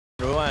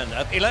Ruan.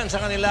 At ilan sa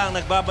kanila ang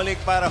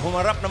nagbabalik para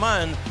humarap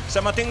naman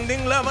sa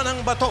matinding laban ng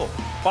bato,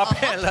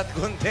 papel at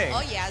gunting. Oh,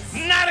 yes.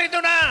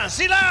 Narito na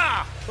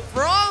sila!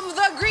 From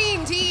the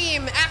green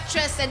team,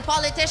 actress and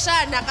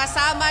politician na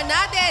kasama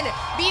natin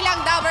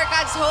bilang Dabber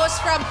Cats host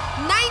from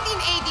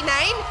 1989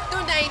 to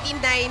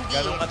 1990.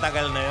 Ganong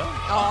katagal na yun?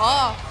 Oo.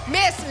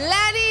 Miss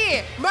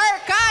Lani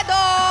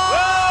Mercado!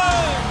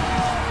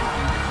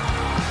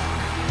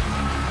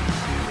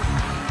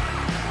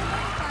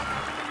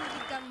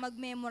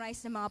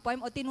 Mag-memorize ng mga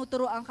poem o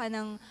tinuturoan ka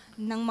ng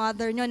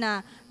mother nyo na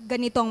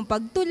ganito ang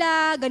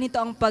pagtula, ganito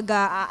ang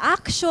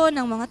pag-action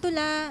ng mga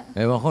tula.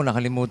 Ewan ko,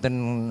 nakalimutan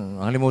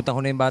ko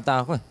na yung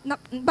bata ako.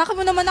 Baka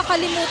mo naman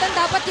nakalimutan,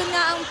 dapat yun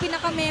nga ang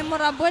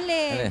pinaka-memorable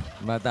eh.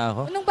 Bata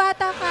ako? Anong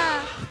bata ka?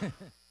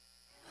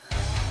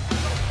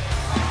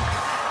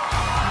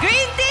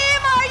 Green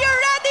Team, are you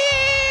ready?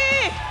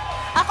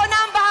 Ako na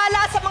ang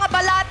bahala sa mga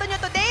balato nyo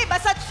today.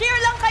 Basta cheer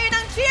lang kayo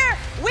ng cheer.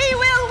 We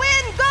will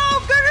win! Go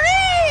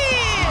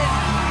Green!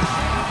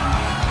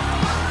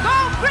 Go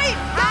Green!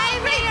 Hi,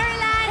 Mayor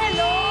Lani!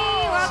 Hello!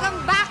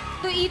 Welcome back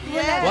to Eat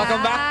Bulaga.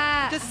 Welcome back.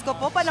 Diyos ko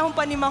po, panahon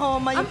pa ni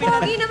Mahoma yung Ang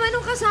pogi naman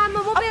nung kasama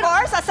mo, Of pero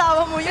course,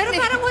 asawa mo yun pero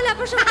eh. parang wala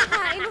pa siyang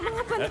kakain ng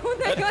mga panahon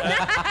na yun.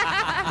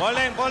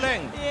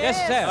 Poleng. Yes,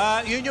 sir.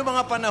 Yun yung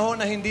mga panahon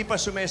na hindi pa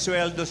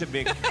sumesweldo si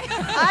Vic.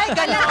 Ay,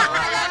 gano'n.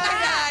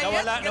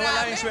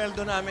 Nawala yung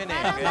sweldo namin eh.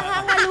 Parang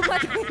nakakaluma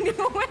at hindi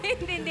mo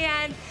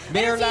maintindihan.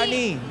 Mayor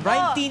Lani,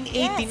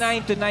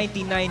 1989 to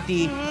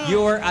 1990,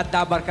 you were at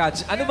Dabber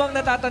Cats. Ano bang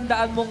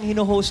natatandaan mong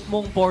hino-host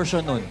mong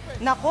portion nun?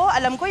 Nako,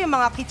 alam ko yung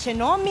mga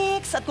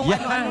kitchenomics at kung Yan.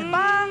 ano-ano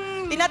pa.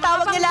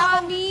 Tinatawag Mga nila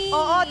akong, pang-mami.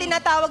 oo,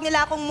 tinatawag nila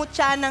akong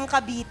mutya ng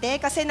Cavite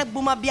kasi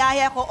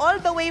nagbumabiyahe ako all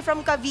the way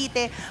from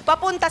Cavite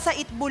papunta sa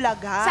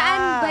Itbulaga.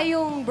 Saan ba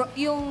yung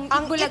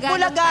Ang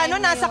Itbulaga, no,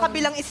 nasa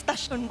kabilang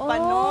istasyon pa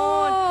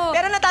noon.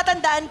 Pero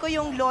natatandaan ko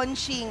yung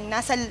launching,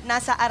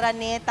 nasa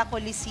Araneta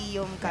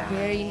Coliseum ka.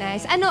 Very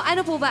nice. Ano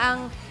po ba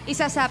ang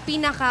isa sa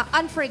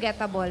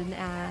pinaka-unforgettable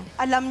na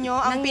Alam nyo,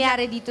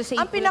 nangyari dito sa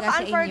ang Itbulaga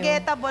sa inyo?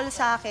 pinaka-unforgettable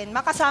sa akin,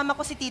 makasama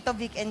ko si Tito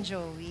Vic and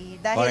Joey.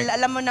 Dahil Correct.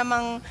 alam mo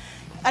namang,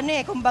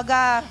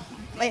 kumbaga,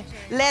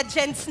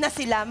 legends na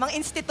sila, mga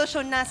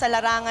institusyon na sa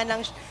larangan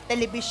ng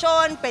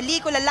telebisyon,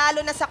 pelikula,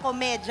 lalo na sa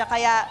komedya.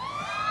 Kaya,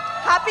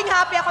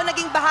 happy-happy ako,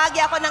 naging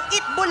bahagi ako ng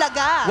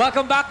Itbulaga.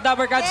 Welcome back,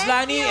 Dabber Cats Thank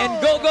Lani, you. and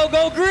go, go,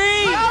 go,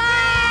 Green!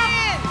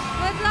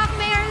 Good luck,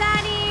 Mayor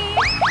Lani!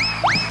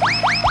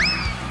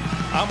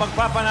 Ang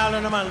magpapanalo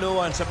naman,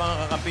 Luan, sa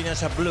mga kakampi niya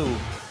sa Blue,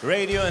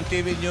 radio and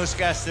TV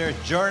newscaster,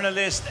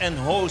 journalist, and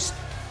host.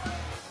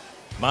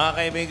 Mga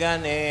kaibigan,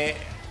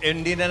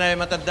 hindi na namin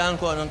matandaan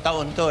kung anong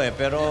taon to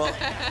pero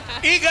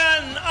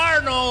Igan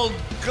Arnold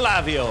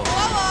Clavio.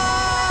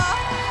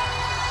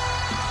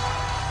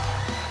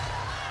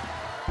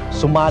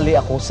 Sumali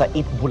ako sa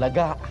Eat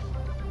Bulaga.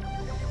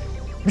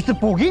 Mr.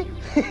 Pogi?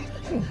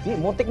 Hindi,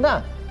 muntik na.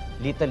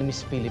 Little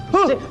Miss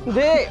Philippines.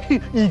 Hindi.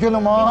 Iga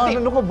naman. Hindi.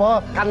 Ano ka ba?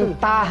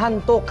 Kantahan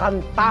to,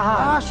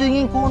 kantahan.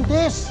 Singing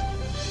contest.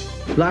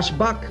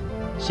 Flashback,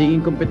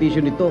 singing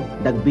competition ito.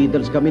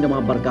 Nag-Beatles kami ng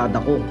mga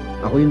barkada ko.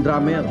 Ako yung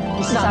drummer.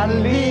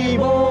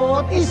 1,000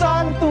 at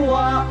isang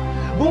tuwa,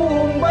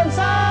 buong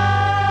bansa.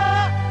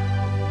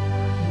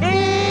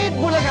 Eat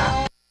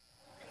Bulaga!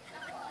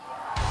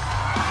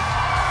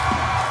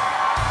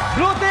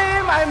 Blue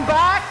Team, I'm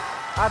back!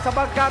 At sa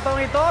pagkataong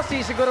ito,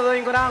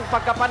 sisiguraduhin ko na ang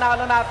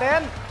pagkapanalo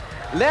natin.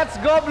 Let's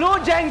go Blue!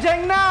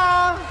 Jeng-jeng na!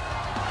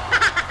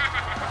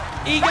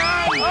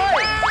 Igan!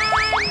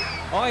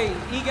 Oy,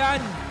 Igan!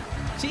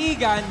 Si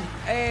Igan,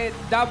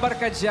 Dabber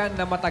Cats yan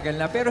na matagal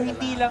na, pero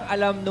hindi lang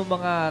alam ng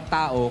mga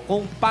tao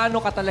kung paano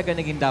ka talaga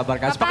naging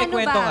Dabber Cats. Paano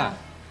Pakikwento ba? nga.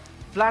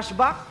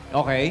 Flashback,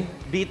 Okay.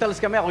 Beatles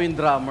kami, ako yung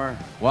drummer.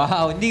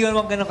 Wow, hindi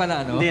naman ganun ka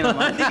na, no? Hindi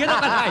naman. Hindi ganun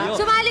kalayo.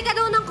 Sumali ka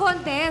daw ng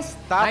contest.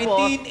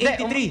 Tapos,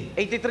 1983.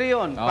 83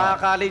 yun. Oo.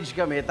 Pa-college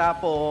kami.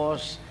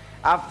 Tapos,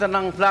 after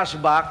ng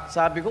flashback,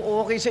 sabi ko,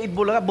 okay sa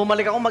Itbulaga.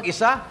 Bumalik ako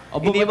mag-isa.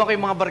 Iniwan ko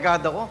yung mga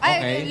barkada ko. Okay.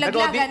 Ay,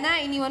 laglaga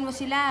na, iniwan mo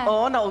sila.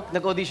 Oo,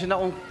 nag-audition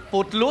akong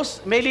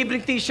Footloose. May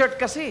libreng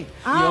t-shirt kasi.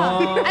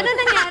 Ano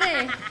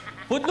nangyari?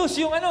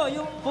 Footloose yung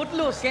yung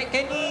Footloose.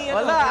 Kenny,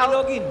 Wala. Kenny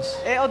Loggins.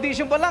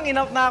 Audition pa lang,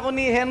 inout na ako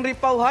ni Henry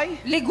Pauhay.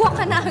 Ligwa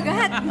ka na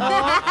agad.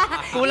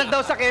 Kulang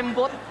daw sa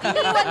kembot.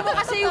 Iniwan mo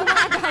kasi yung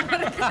mga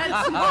Dabber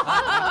Cats mo.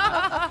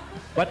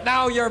 But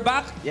now you're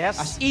back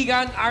Yes. as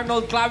Igan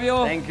Arnold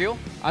Clavio. Thank you.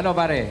 Ano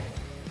pare?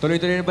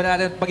 Tuloy-tuloy na ba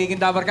natin pagiging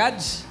Dabber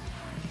Cats?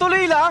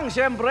 Tuloy lang,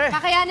 siyempre.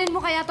 Kakayanin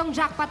mo kaya tong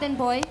Jackpot and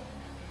Boy?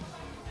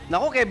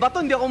 Naku, kay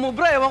Bato, hindi ako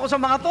umubra. Ewan ko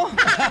sa mga to.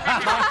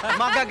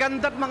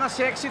 Magaganda at mga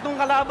sexy tong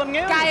kalaban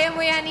ngayon. Kaya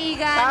mo yan,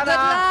 Igan. Sana. Good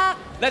luck!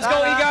 Let's go,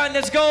 Igan!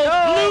 Let's go,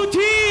 Blue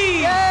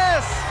Team!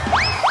 Yes!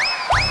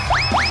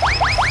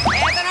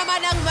 Ito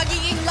naman ang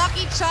magiging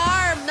lucky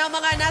charm ng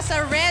mga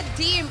nasa red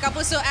team,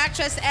 kapuso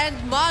actress and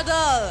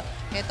model.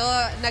 Ito,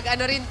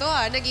 nag-ano rin to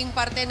naging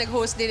parte,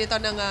 nag-host din ito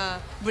ng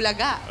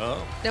Bulaga.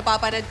 Oh.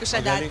 Napapanood ko siya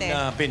Magaling dati.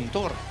 na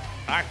pintor,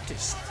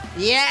 artist.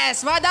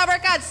 Yes, mga Dabber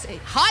Cats,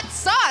 hot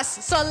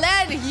sauce,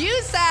 Solen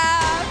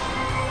Yusuf.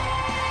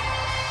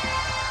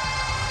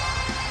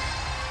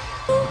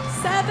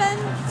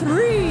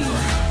 7-3.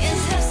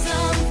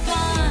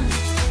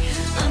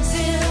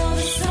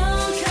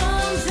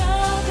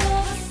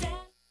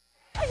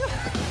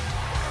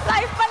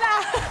 Live pala!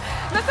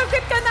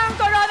 Nasugit ka ng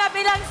corona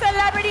bilang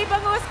Celebrity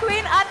Bangus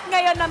Queen at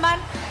ngayon naman,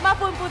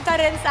 mapupunta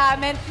rin sa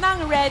amin ng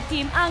Red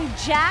Team ang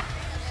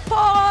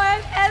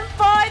Jackpot and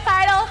Boy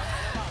title.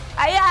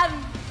 Ayan,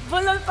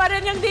 bulol pa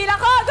rin yung dila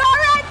ko. Go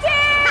Red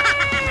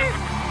Team!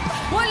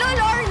 Bulol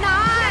or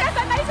not?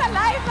 Sanay sa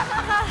live,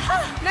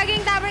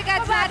 Naging Dabber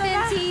Cats natin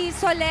si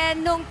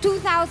Solen noong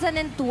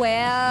 2012.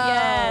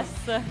 Yes.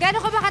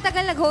 Gano'n ka ba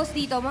katagal nag-host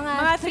dito?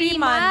 Mga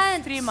 3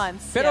 months. 3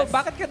 months. Pero yes.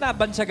 bakit ka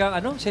nabansagang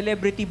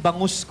Celebrity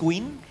Bangus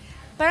Queen?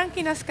 Parang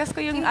kinaskas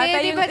ko yung...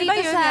 Hindi, di ba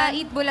dito sa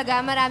Eat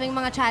Bulaga, maraming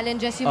mga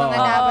challenges yung mga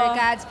Dabber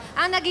Cats.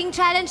 Ang naging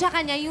challenge sa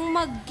kanya, yung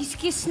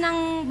mag-kiss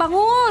ng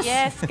bangus.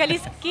 Yes,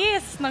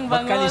 kaliskis ng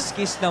bangus.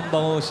 Magkaliskis ng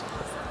bangus.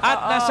 At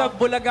nasa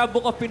Bulaga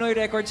Book of Pinoy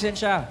Records din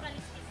siya.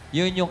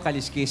 Yun yung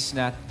kaliskis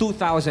na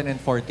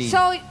 2014.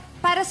 So,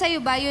 para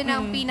sa'yo ba, yun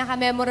ang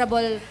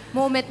pinaka-memorable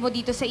moment mo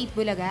dito sa Eat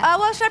Bulaga?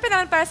 Well, syempre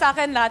naman para sa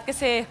akin lahat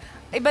kasi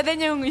iba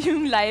din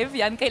yung live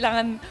yan.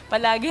 Kailangan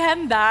palagi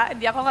handa.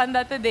 Hindi ako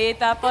handa today.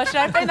 Tapos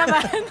syempre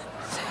naman,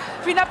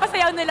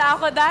 pinapasayaw nila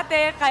ako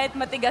dati kahit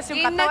matigas yung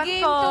katawan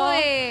Game ko. to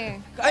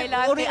eh.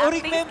 Kailangan may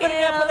acting remember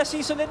nga skills. pala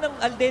season ng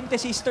Al Dente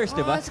Sisters,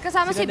 di ba?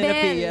 kasama si Sila nila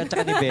Belle. Pia at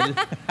saka ni Belle.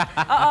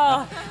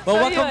 Oo. Well,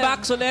 So, welcome yun.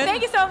 back, Solen.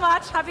 Thank you so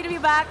much. Happy to be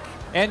back.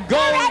 And go,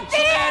 Red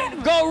Team!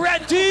 Solen! Go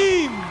Red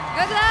Team!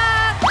 Good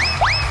luck!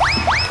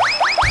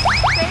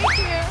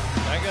 Thank you.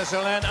 Thank you,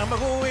 Solen. Ang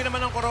mag-uwi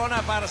naman ng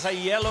corona para sa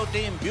Yellow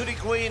Team, Beauty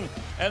Queen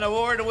and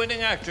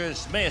award-winning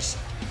actress, Miss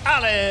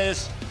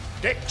Alice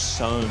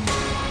Dixon.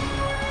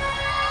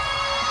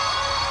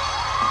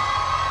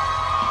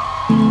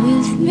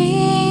 With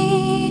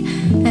me,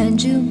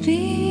 and you'll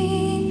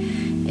be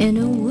in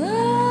a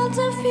world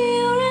of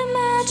your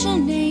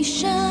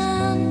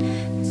imagination.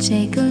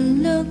 Take a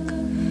look,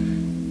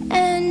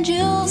 and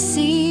you'll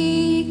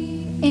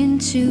see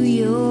into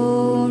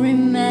your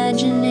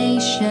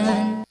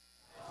imagination.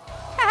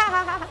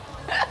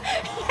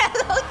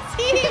 Yellow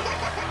team!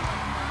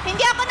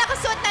 Hindi ako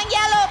nakasuot ng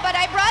yellow, but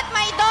I brought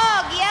my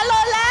dog,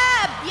 Yellow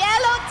Lab!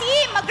 Yellow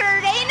team,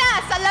 mag-reyna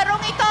sa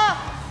larong ito.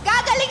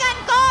 Gagalingan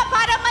ko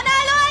para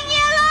manalo ang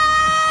yellow!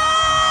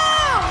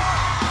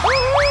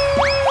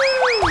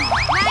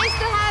 Nice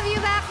to have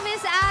you back, Miss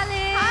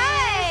Alice.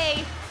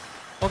 Hi!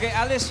 Okay,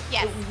 Alice,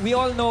 Yes. we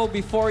all know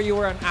before you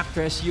were an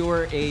actress, you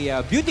were a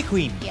beauty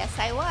queen. Yes,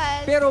 I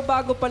was. Pero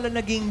bago pala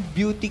naging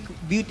beauty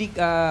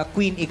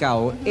queen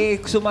ikaw,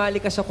 sumali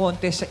ka sa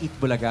contest sa Eat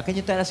Bulaga. Can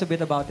you tell us a bit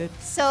about it?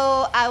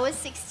 So, I was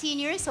 16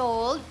 years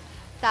old.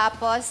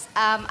 Tapos,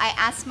 I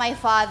asked my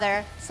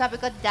father,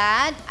 sabi ko,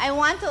 Dad, I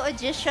want to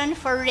audition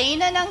for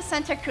Reyna ng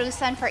Santa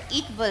Cruzan for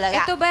Eat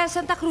Bulaga. Ito ba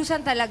Santa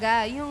Cruzan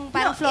talaga? Yung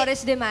parang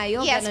Flores de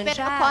Mayo? Yes, ganun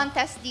pero siya.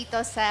 contest dito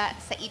sa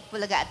Eat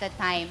Bulaga at the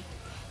time.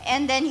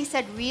 And then he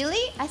said,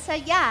 really? I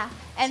said, yeah.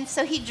 And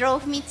so he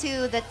drove me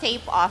to the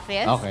tape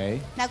office. Okay.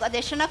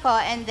 Nag-audition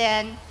ako, and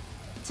then,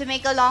 to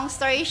make a long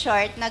story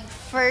short,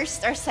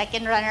 nag-first or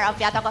second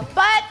runner-up yata ako.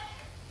 But,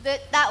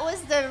 that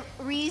was the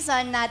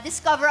reason na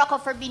discover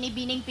ako for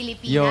Binibining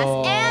Pilipinas.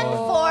 Yo. And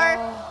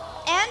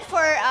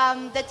for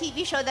the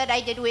TV show that I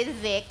did with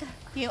Vic,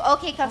 yung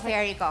Okay Ka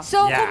Fairy ko.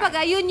 So,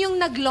 kumbaga, yun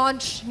yung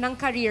nag-launch ng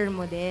career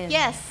mo din.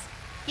 Yes.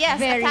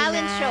 Yes, Very a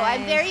talent show.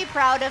 I'm nice. very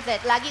proud of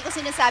it. Lagi ko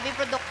sinasabi,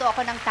 produkto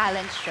ako ng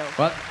talent show.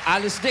 Well,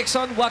 Alice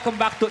Dixon, welcome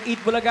back to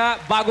Eat Bulaga.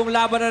 Bagong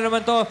laban na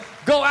naman to.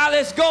 Go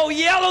Alice, go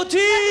Yellow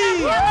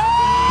Team!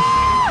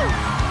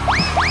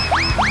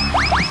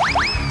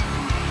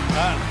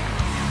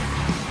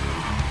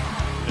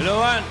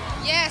 Luan,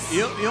 Yes.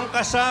 yung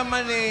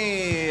kasama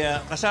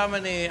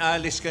ni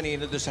Alice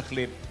kanino doon sa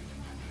clip,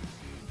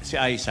 si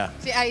Aisa.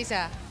 Si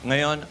Aiza.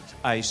 Ngayon,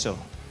 Aiso.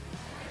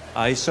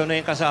 Aiso na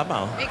yung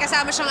kasama, oh. May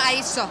kasama siyang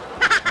ISO.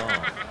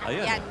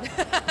 Ayun. Yan.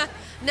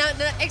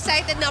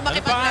 Excited na Ano pangalan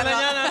makipaglaro.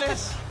 niyan,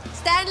 Alice?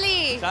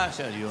 Stanley.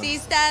 Sasha, yun. Si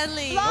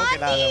Stanley.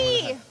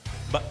 Blondie!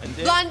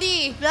 Hindi.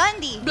 Blondie.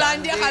 Blondie.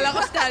 Blondie, akala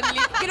ko Stanley.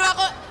 Ginawa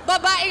ko,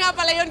 babae nga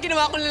pala yun,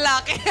 ginawa ko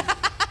lalaki.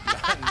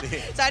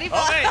 Sorry po.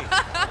 Okay.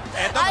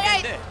 Eto,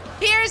 Alright, maganda.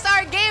 here's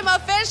our game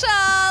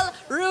official,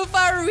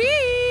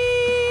 Rufa-Ree.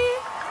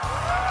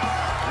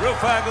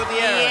 Rufa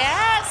Gutierrez.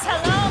 Yes!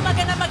 Hello!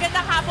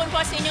 Magandang hapon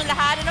po sa inyong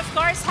lahat. And of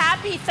course,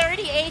 happy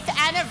 38th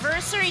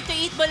anniversary to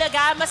Eat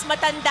Bulaga. Mas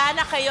matanda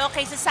na kayo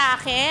kaysa sa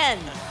akin.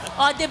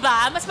 O,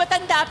 diba? Mas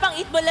matanda pang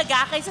Eat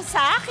Bulaga kaysa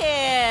sa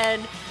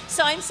akin.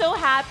 So, I'm so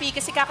happy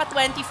kasi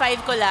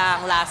kaka-25 ko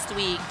lang last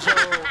week.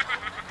 Joke.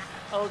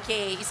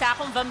 Okay, isa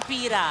akong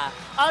vampira.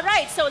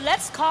 Alright, so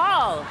let's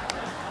call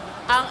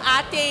ang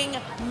ating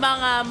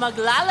mga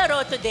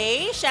maglalaro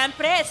today.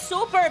 Siyempre,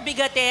 super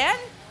bigatin.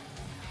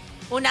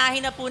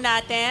 Unahin na po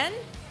natin.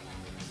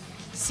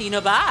 Sino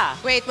ba?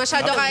 Wait,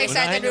 masyado ka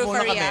excited, Unahin niyo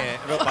muna Rufa-Ree. kami,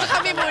 Rufa.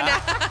 Kami muna.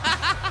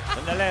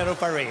 Sandali,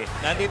 Rufa-Ree.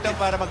 Nandito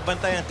para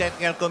magbantay ang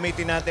technical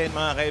committee natin,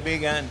 mga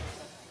kaibigan.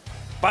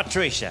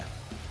 Patricia.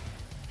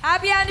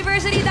 Happy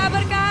anniversary,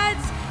 Dabber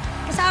Cats!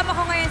 kasama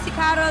ko ngayon si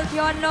Carol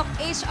Tionloc,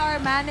 HR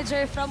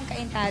Manager from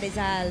Cainta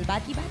Rizal.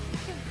 Bati-bati.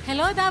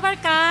 Hello,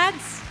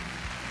 Dabarkads!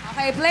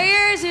 Okay,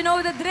 players, you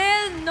know the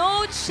drill.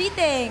 No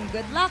cheating.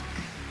 Good luck.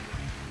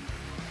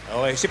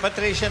 Okay, si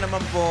Patricia naman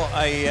po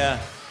ay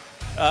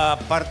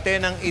parte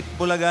ng Eat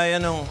Bulaga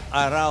nung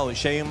araw.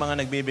 Siya yung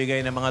mga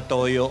nagbibigay ng mga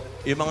toyo,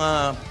 yung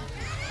mga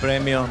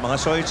premyo, mga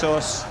soy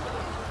sauce.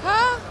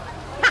 Ha?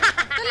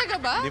 Talaga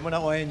ba? Hindi mo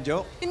nakuha yung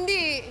joke?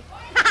 Hindi.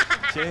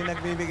 Siya yung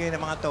nagbibigay ng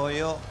mga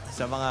toyo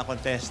sa mga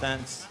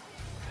contestants.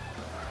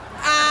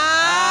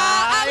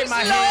 Ang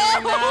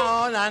slow!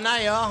 Oo,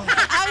 nanay, oh.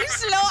 Ang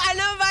slow.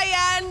 Ano ba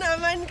yan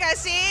naman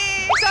kasi?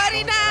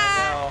 Sorry na.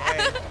 Okay.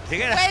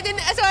 Sige na.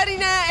 Sorry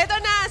na. Ito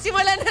na.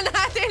 Simulan na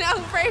natin ang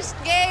first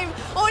game.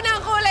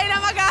 Unang kulay na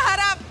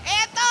maghaharap.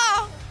 Ito!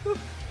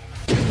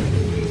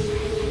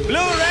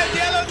 Blue, red,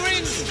 yellow,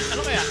 green.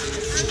 Ano kaya?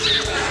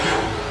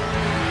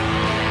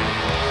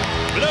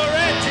 Blue,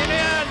 red. Sino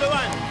yan?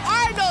 Luan.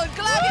 Arnold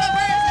Claudio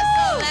versus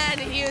Solen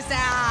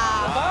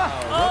Husam.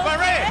 Rupa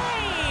red.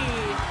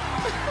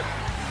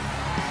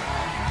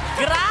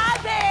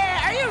 Grabe!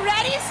 Are you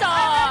ready,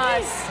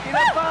 Sauce?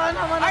 Kinabahan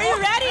naman ako. Are you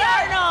ready,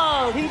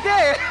 Arnold?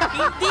 Hindi.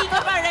 Hindi ka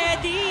pa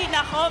ready.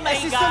 Nako, my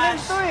Si gosh.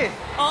 Solento eh.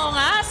 Oo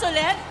nga,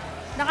 Solen.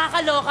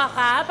 Nakakaloka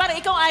ka. Parang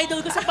ikaw idol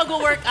ko sa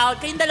pag-workout.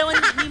 Kayong dalawang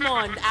ni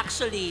Mond,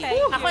 actually.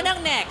 Ako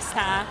nang next,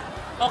 ha?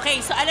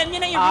 Okay, so alam niyo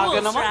na yung rules,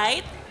 naman.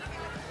 right?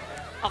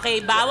 Okay,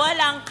 bawal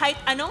ang kahit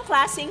anong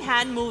klaseng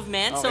hand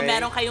movement. So Okay.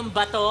 meron kayong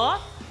bato,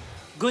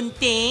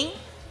 gunting,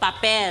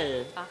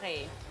 papel.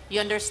 Okay.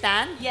 You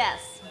understand?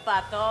 Yes.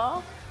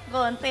 Bato,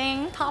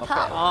 gunting,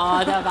 papel.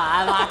 Oh, diba?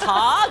 Bato,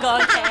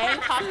 gunting,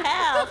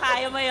 papel.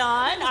 Kaya mo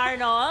yon,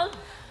 Arnold?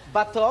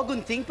 Bato,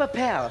 gunting,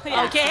 papel.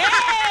 Okay!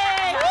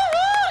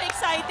 Woohoo!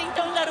 Exciting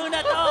tong laro na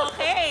to.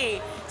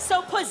 Okay. So,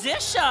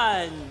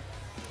 position.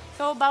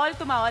 So, bawal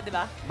tumawa, di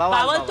ba?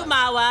 Bawal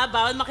tumawa,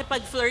 bawal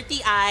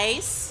makipag-flirty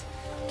eyes.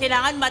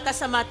 Kailangan mata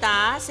sa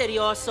mata,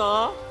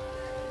 seryoso.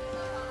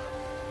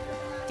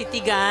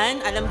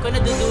 Titigan. Alam ko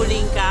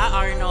naduduling ka,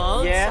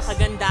 Arnold. Yes. Sa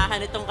kagandahan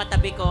itong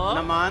katabi ko.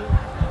 Naman.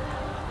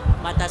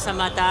 Mata sa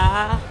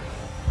mata.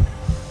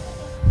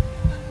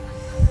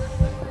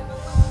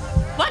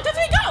 1, 2,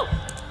 3, go!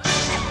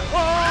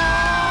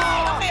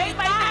 Okay,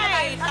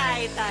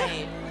 tay.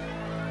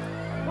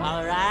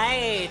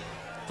 Alright.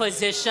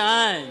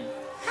 Position.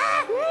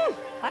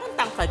 Parang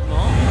tangkad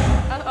mo.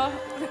 Oo.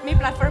 May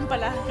platform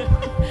pala.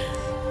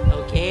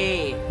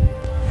 Okay.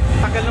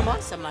 Tagal naman.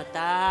 Sa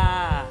mata.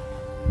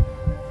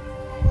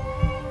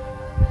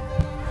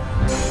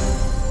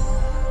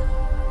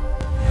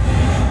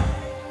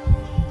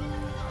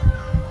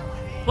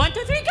 One,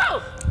 two, three,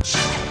 go!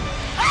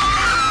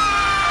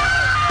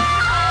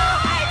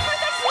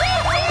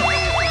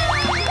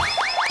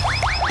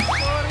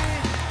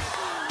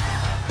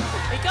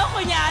 Ikaw,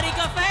 kunyari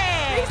ka pa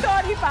eh.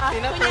 Sorry pa.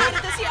 Kunyari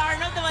to si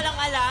Arnold na walang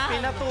alam.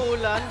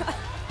 Pinatulan.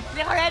 Hindi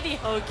ako ready.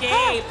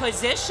 Okay,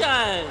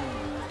 position.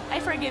 I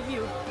forgive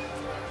you.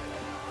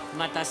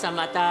 Mata sa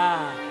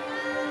mata.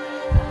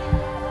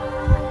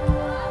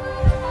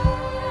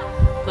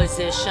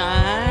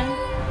 Position.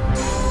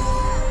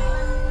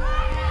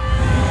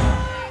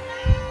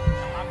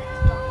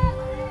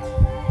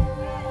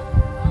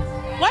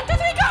 One, two,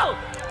 three, go!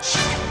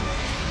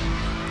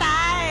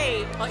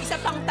 Tay! O, isa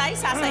pang tay,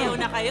 sasayaw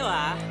na kayo,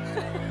 ha?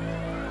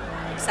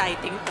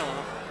 Exciting to.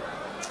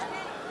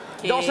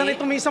 Okay. Hindi ako sanay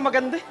tumisa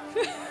maganda.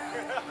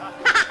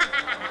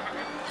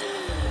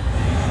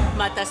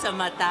 Mata sa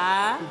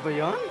mata. Ano ba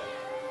yan?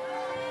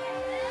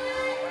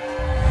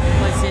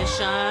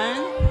 Position.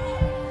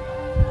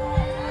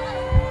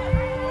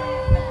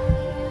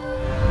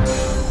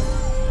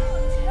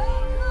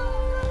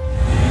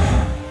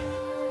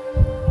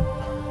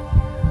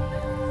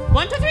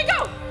 One, two, three,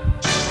 go!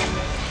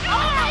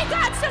 Oh my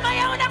God!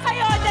 Sumayaw na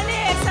kayo!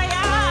 Dali!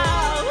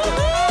 Sayaw!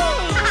 Woohoo!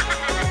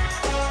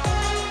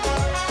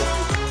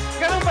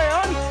 Ganun ba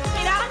yan?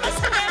 Kailangan mas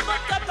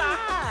tumembot ka pa!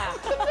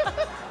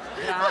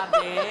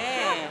 Grabe!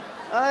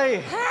 Ay,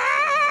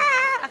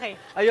 Okay.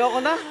 ayoko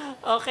na.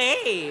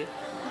 Okay.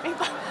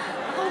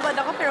 Ako ubad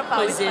ako pero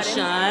pawis pa rin.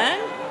 Position.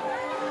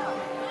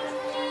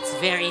 It's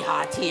very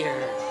hot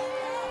here.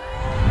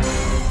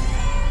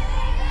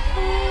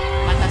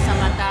 Mata sa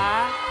mata.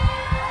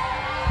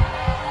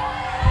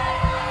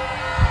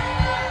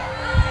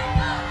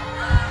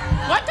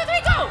 One, two,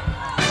 three, go!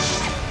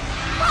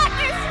 What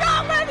is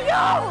wrong with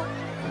you?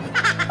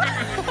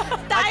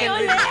 Tayo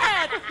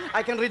ulit!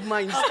 I can read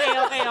minds.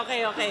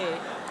 Okay.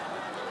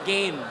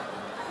 Game.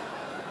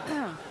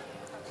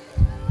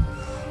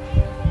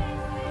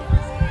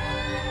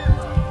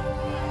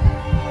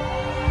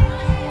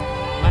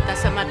 Mata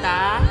sa mata.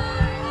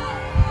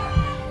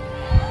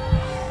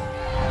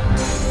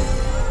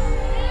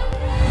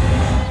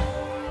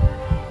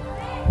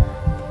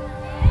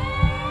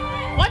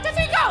 One, two,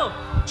 three, go!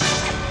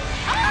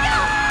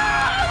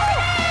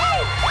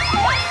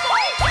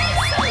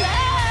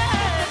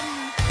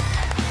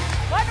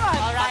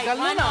 Alright, Tagal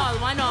one na. all,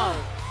 one all.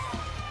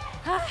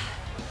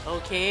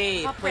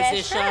 Okay,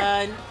 Pa-pressure.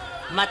 position.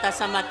 Mata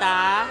sa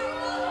mata.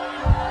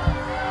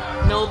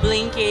 No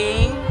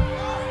blinking.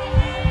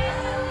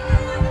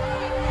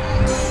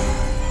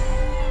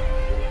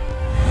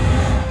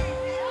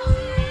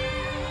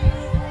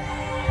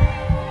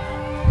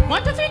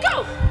 One, two, three,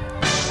 go!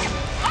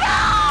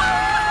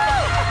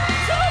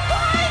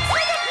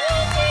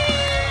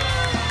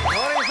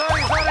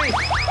 Sorry.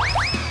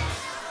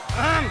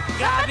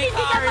 Grabe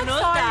ka,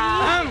 Arnold,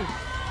 ah.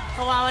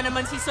 Kawawa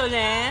naman si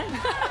Solen.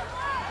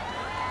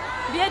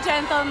 Be a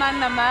gentleman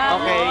naman.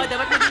 Okay. Oo,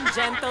 dapat maging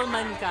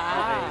gentleman ka.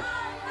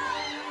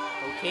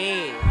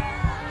 Okay.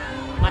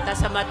 Mata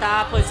sa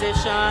mata,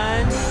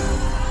 position.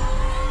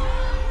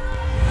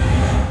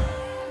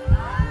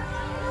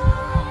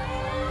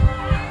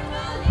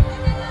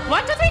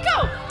 One, two, three, go!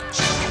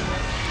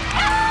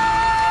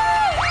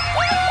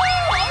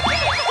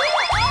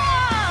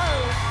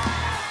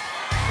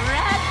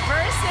 Red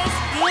versus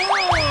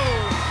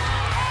blue.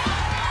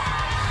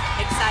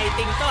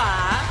 Exciting to,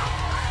 ah.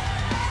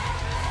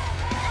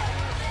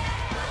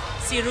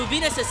 Si Ruby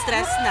nasa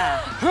stress na.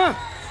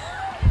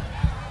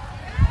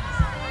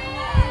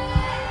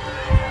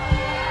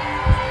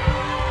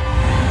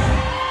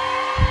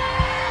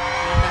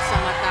 Mata sa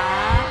mata.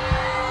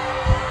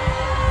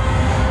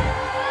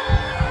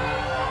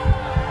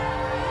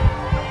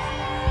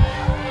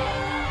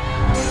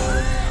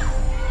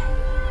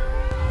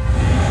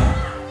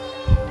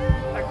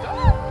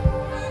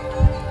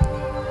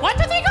 One,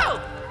 two, three, go!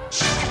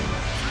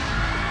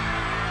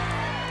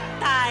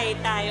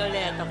 Tie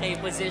ulit. Okay,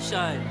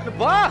 position. Ano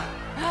ba?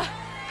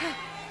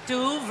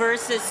 2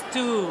 versus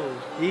 2.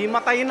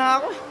 Himatay na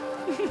ako.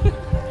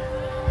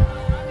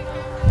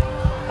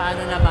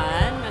 Paano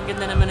naman? Ang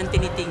ganda naman ng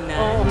tinitingnan.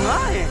 Oo nga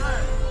eh.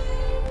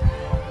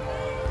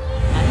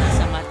 Mata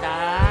sa mata.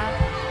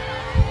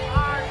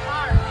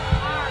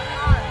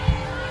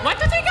 1,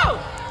 2, 3, go!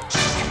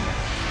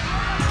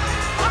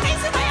 Okay,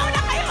 sumayaw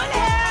na kayo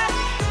ulit!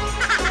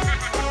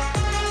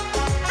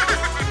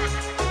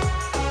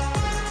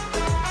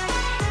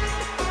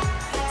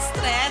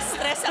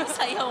 Stress ang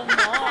sayaw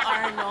mo,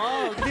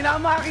 Arnold. Hindi na ako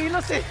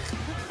makakilos eh.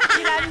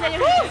 Kailangan niya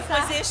yung isa.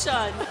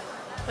 Position.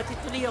 Pati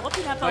tuloy ako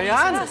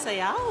pinapawisan Ayan. sa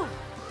sayaw.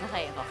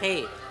 Okay. Okay.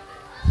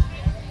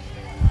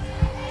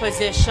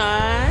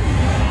 Position.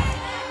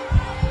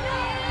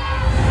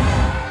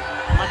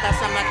 Mata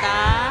sa mata.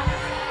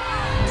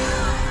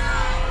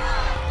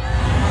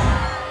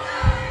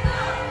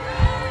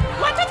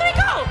 One, two, three,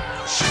 go!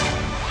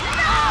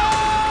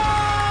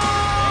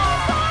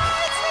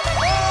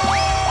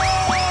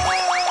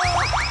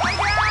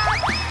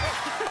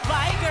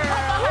 Bye,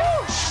 girl!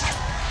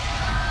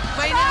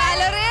 May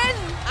nanalo rin.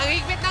 Ang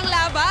higpit ng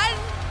laban.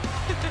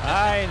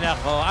 Ay,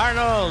 nako.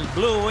 Arnold,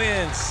 blue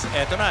wins.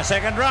 Eto na,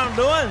 second round,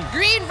 doon.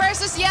 Green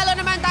versus yellow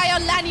naman tayo.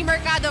 Lani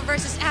Mercado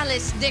versus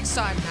Alice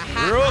Dixon.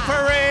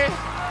 Roofery.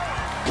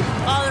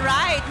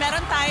 Alright,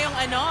 meron tayong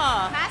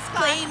Mascot.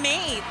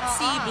 playmate,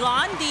 si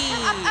Blondie.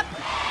 Up.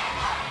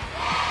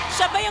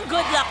 Siya ba yung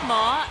good luck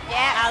mo,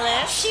 Yeah.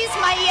 Alice? She's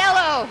my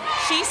yellow.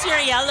 She's your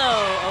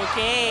yellow.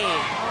 Okay.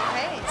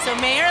 Okay. So,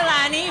 Mayor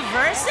Lani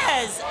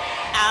versus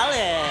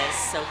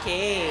Alice.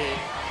 Okay.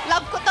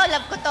 Love ko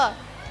to.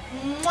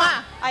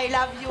 Mwah! I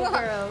love you,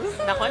 girls.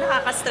 Nako,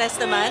 nakaka-stress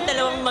naman.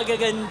 Dalawang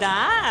magaganda.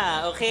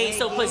 Okay,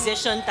 so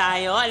position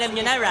tayo. Alam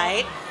nyo na,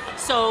 right?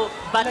 So,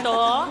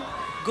 bato,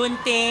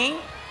 gunting,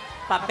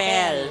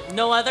 papel.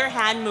 No other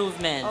hand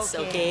movements,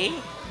 okay?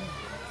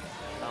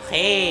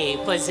 Okay,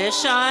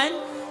 position.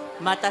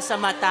 Mata sa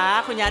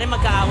mata. Kunyari,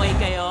 magkaaway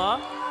kayo.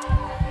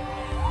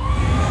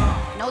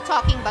 No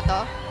talking ba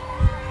to?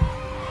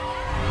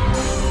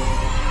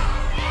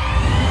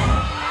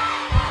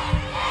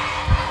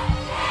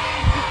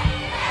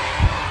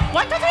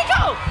 One, two, three,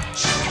 go! 1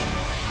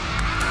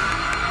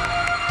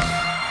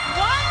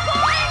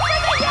 point for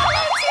the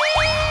yellow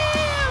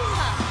team!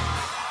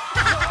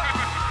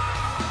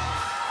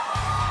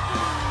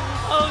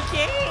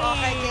 Okay.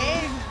 Okay,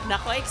 game.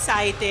 Nako,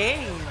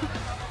 exciting.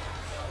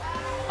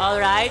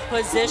 Alright,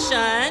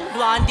 position.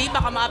 Blondie,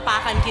 baka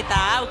maapakan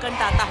kita. Huwag kang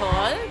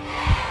tatahol.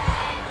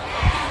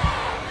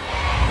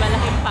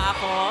 Malaking pa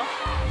ako.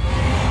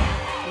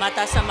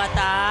 Mata sa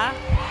mata.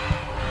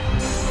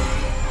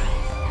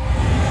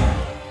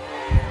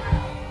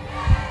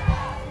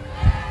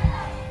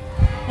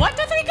 One,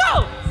 two, three,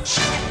 go!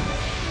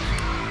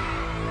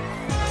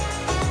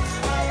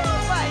 Ano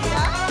ba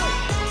yan?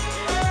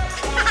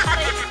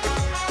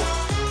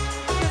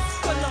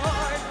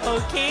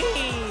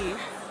 Okay.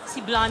 Si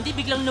Blondie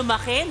biglang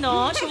lumaki,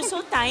 no? She was so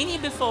tiny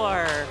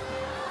before.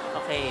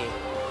 Okay.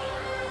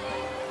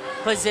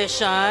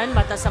 Position,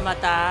 mata sa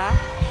mata.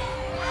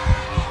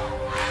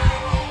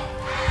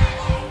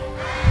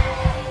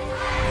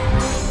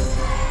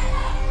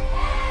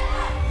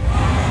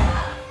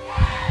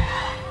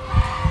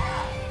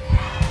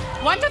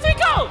 One, two, three,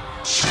 go!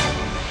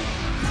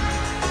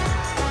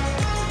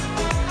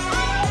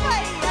 Ano ba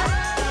yan?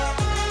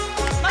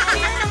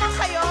 Mag-clear naman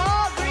kayo,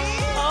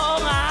 Green. Oo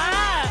nga.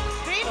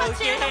 Green,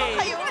 mag-clear naman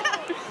kayo.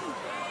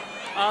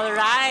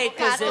 Alright,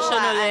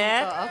 position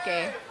ulit.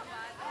 Okay.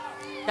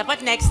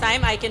 Dapat next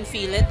time I can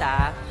feel it,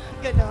 ah.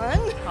 Ganon.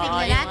 Oo,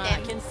 Tingnan yung, natin.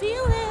 I can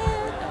feel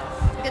it.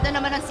 Ganda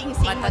naman ang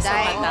sing-sing mo, Mata sa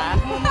Day. mata.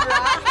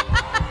 Mumura.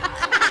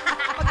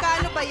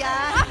 Magkano ba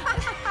yan?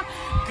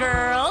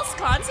 Girls,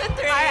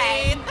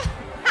 concentrate.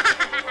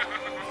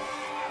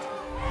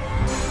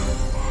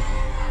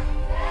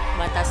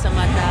 Mata sa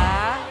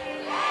mata.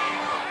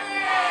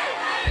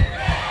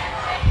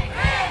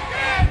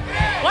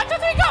 1, 2,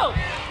 3, go! 2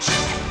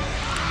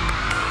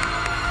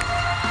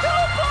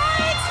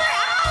 points for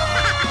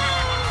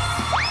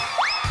Alice!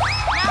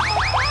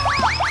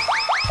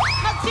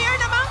 Mag-cheer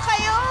naman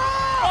kayo!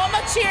 Oh,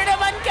 mag-cheer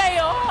naman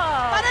kayo.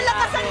 Para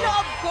lakas ang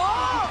loob ko!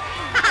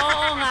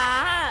 Oo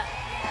nga.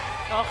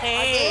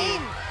 Okay.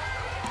 Again.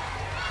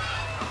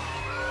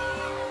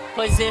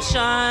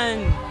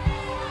 Position.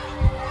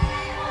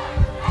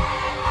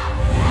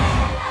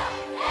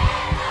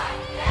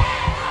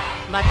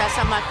 Mata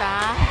sa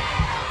mata.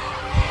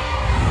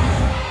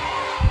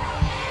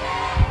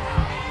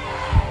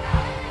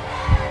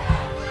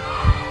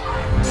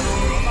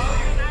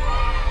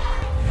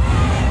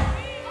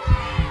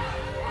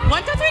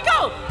 One, two, three,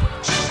 go!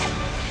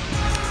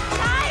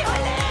 Ay,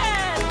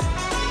 ulit!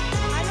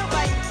 Ano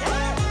ba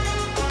yan?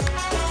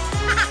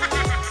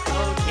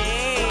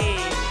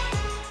 Okay.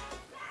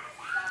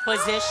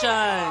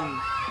 Position.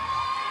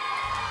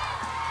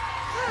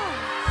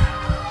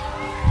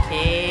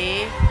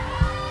 Okay.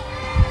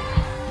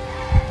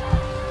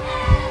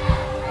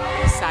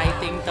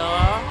 Exciting to.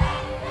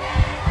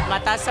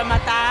 Mata sa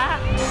mata.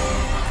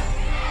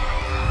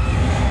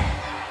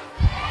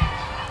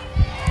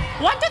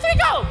 1, 2, 3,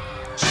 go!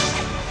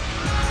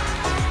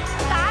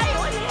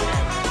 Tayo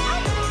ulit.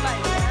 Ano ba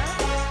yan?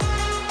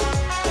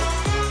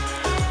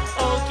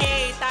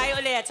 Okay, tayo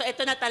ulit. So,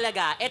 ito na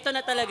talaga. Ito na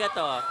talaga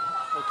to.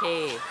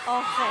 Okay.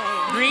 Okay.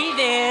 Breathe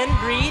in,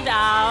 breathe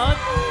out.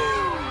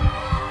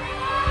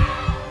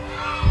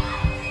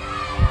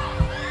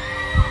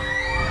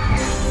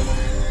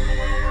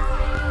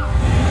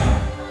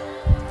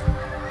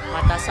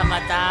 Mata sa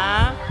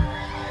mata.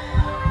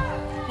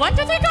 1,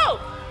 2, 3, go!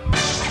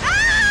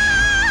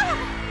 Ah!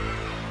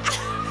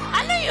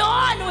 Ano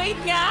yun? Wait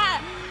nga.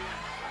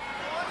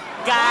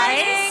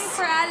 Warning Guys?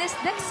 for Alice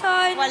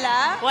Dixon.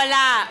 Wala?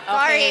 Wala.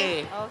 Sorry.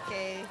 Okay.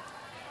 Okay.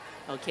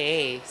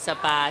 Okay, isa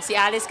pa. Si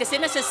Alice kasi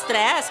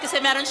nasa-stress kasi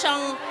meron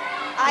siyang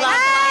Ay! love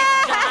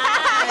life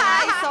dyan.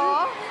 Ay,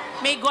 so?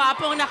 May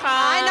gwapong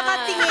Ay,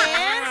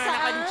 nakatingin. Saan?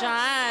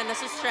 Nakadyan.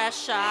 Nasa-stress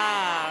siya.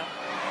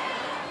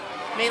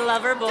 May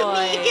lover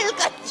boy. Tumigil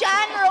ka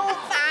dyan,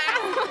 Rosa!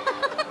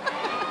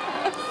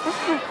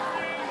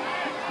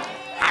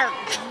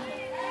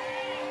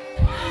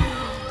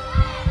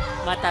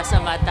 Mata sa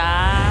mata.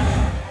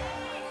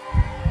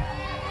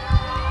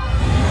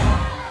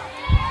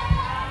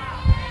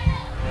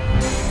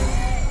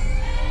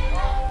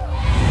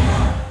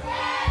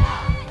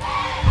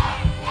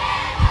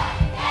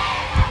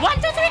 One,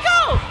 two, three,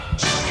 go!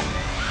 3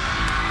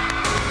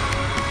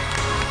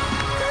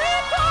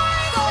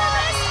 points for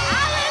Miss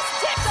Alice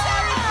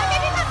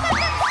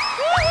Dixon!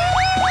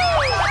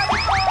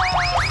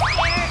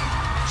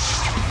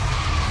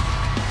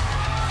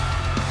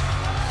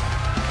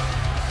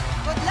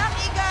 Good luck,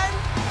 Igan.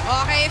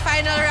 Okay,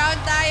 final round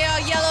tayo.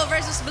 Yellow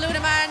versus blue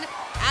naman.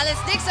 Alice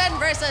Dixon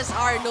versus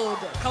Arnold.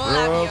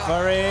 Collabio.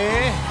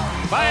 Referee,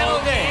 final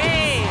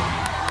game. Okay.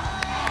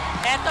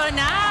 Eto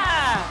na.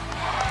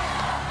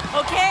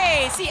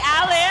 Okay, si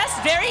Alice,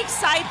 very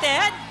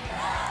excited.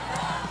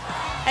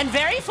 And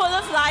very full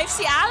of life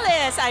si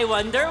Alice. I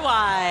wonder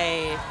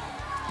why.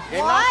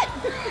 What?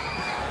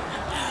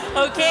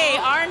 Okay,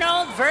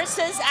 Arnold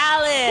versus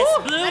Alice.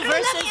 Blue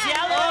versus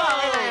yellow.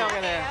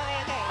 Okay na.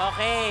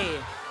 Okay.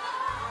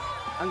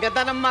 Ang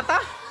ganda ng mata.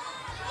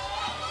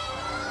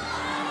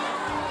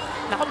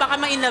 Naku, baka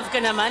ma-inlove ka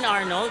naman,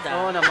 Arnold.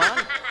 Oo naman.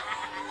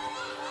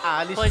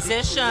 Alice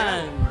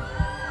Position.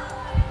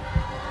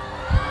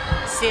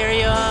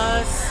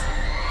 Serious.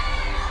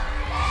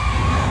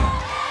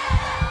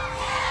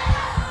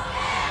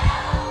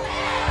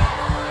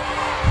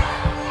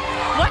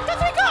 One, two,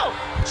 three, go!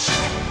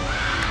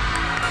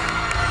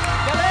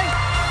 Galing!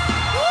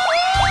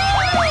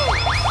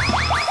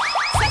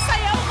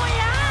 Sasayaw mo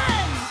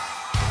yan!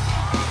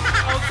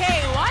 Okay,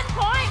 1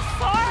 point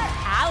for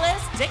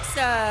Alice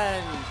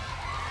Dixon.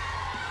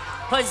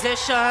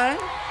 Position.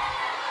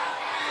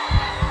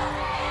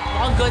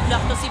 Mukhang good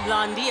luck to si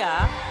Blondie,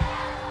 ah.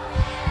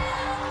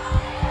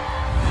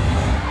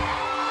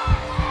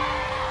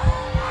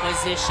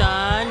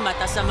 Position,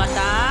 mata sa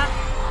mata.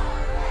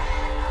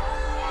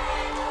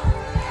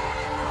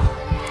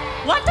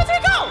 1, 2,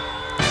 3, go!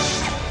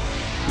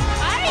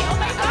 Ay, oh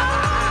my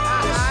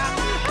gosh!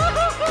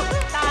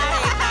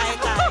 Tay.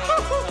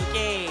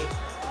 Okay.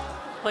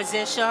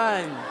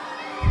 Position.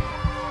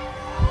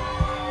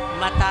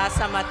 Mata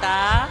sa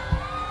mata.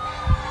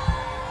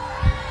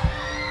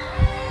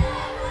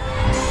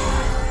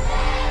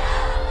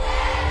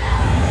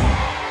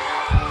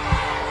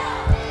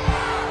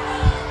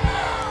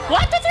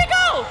 One, two, three,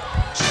 go! 1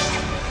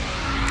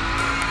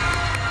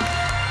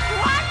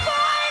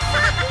 point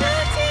for the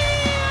blue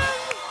team!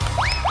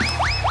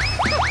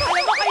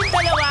 Alam mo kayong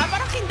dalawa,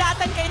 parang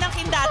kindatan kayo ng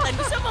kindatan.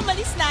 Gusto mo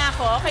malis na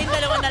ako? Kayong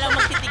dalawa na lang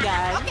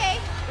magtitigan? Okay.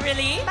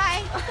 Really?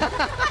 Bye.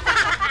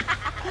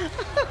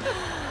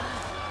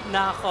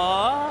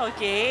 Nako,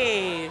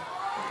 okay.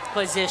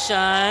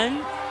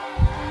 Position.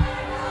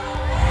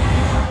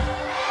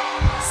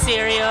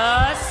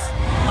 Serious.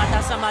 Mata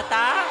sa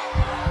mata.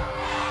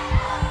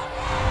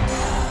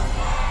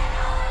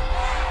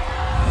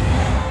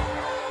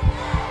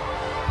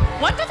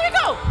 One, two, three,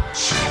 go!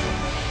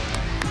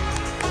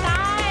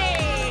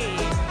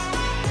 Nice!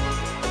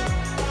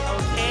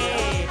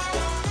 Okay.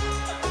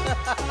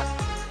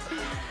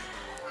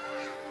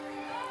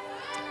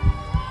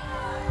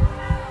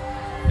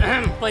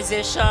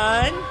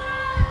 Position.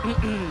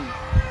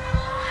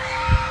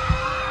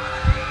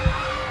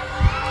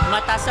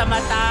 Mata sa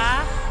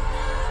mata.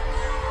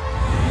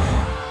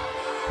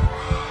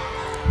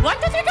 One,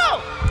 two, three, go!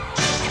 2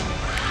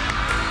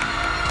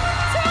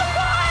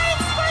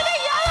 points for the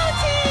yellow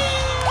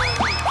team!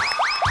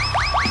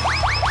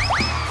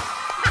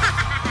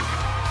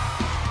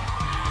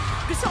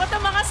 Gusto ko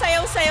itong mga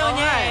sayaw-sayaw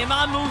niya eh.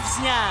 Mga moves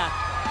niya.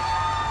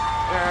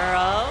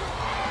 Girl.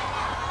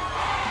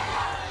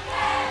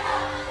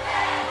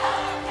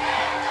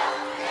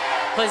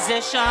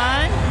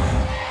 Position.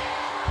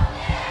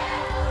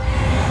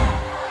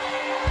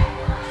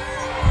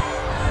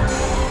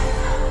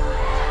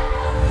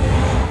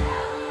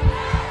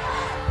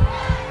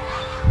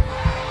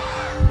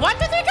 One,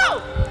 two, three,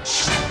 go!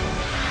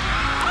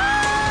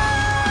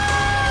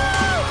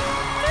 Oh!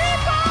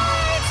 3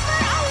 points for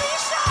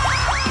Alicia!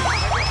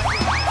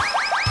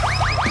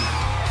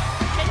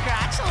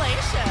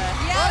 Congratulations!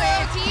 Yellow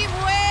team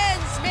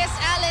wins, Miss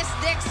Alice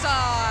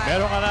Dixon.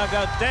 Meron ka na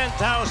agad 10,000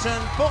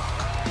 book.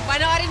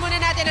 Panoorin muna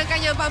natin ang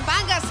kanyang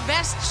Pampanga's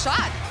best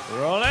shot.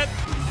 Roll it.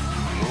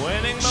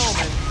 Winning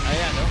moment.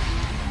 Ayan, oh.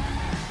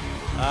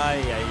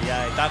 Ay.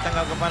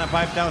 Tatanggap ka pa ng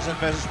 5,000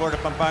 pesos for the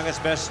Pampanga's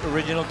Best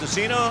Original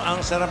Tocino.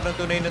 Ang sarap ng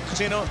tunay na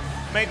tocino.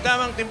 May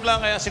tamang timpla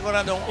kaya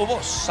siguradong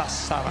ubos sa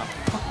sarap.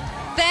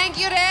 Thank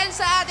you rin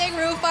sa ating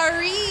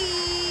Rufari.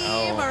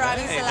 Okay.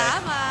 Maraming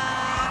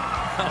salamat.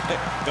 Okay.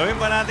 Gawin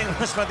pa natin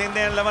mas matindi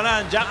ang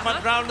labanan.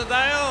 Jackpot round na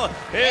tayo.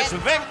 It's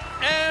Vic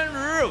and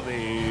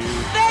Ruby.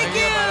 Thank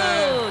you,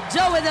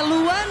 Joey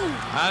Daluan.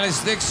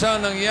 Alice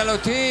Dixon ng Yellow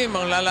Team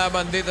ang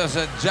lalaban dito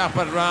sa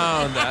Jackpot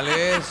round.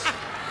 Alice,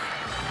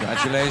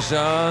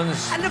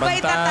 congratulations. Ano ba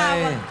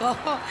itatawag ko?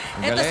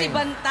 Ito Galing. si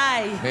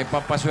Bantay. May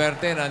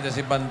papaswerte. Nandiyan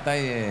si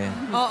Bantay eh.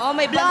 Oo,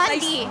 may Bantay.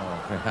 Blondie.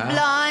 Okay, ha?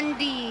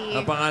 Blondie.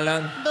 Ang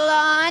pangalan?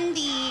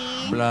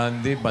 Blondie.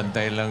 Blondie.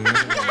 Bantay lang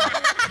yun.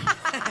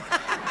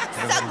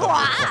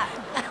 Sagwa.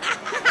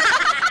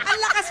 Ang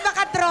lakas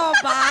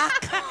makatrobak.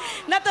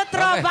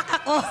 Natothrowback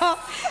ako.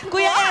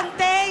 Kuya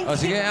Enteng. O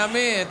sige,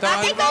 Ami. Ito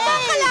Ate, ikaw ba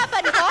ang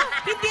kalaban ko?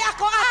 Hindi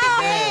ako, Ate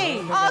Faye.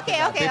 Okay.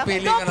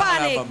 Pipili Don't ka ng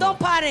panic, kalaban mo. don't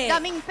panic.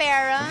 Daming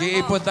pera.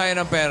 Mag-iipon tayo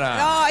ng pera.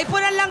 Oh,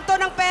 ipunan lang to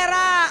ng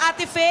pera,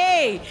 Ate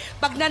Faye.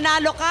 Pag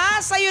nanalo ka,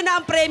 sa'yo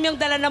na ang premyong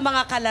dala ng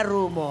mga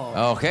kalaro mo.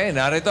 Okay,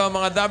 narito ang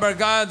mga Dabber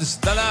Gods.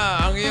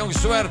 Dala ang iyong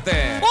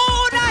swerte.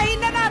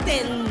 Uunahin na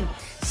natin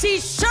si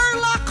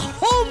Sherlock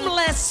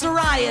Homeless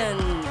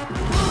Ryan.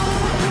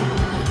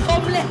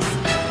 Homeless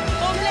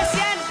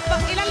yan.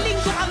 Pag ilang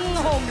linggo kang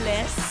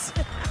homeless?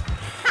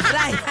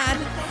 Ryan,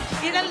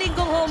 ilang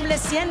linggong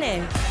homeless yan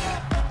eh.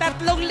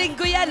 3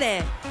 linggo yan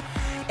eh.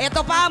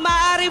 Ito pa,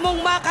 maaari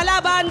mong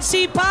makalaban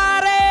si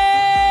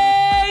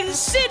Pareng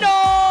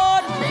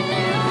Sinon!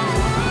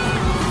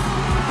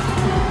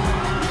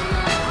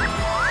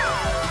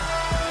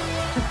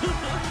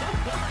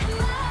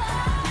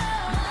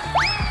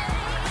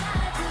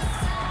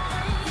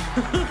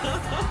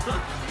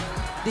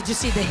 Did you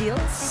see the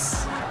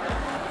heels?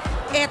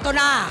 Ito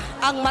na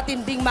ang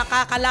matinding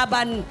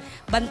makakalaban.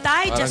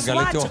 Bantay, just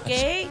watch,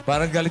 okay?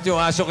 Parang galit yung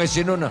aso kay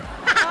Sinon, ah.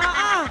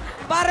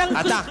 Parang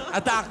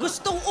Attack!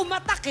 gustong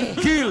umatak eh.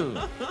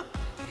 Kill!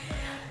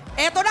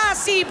 Ito na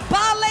si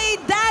ballet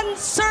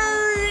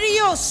dancer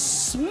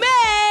Yusmain!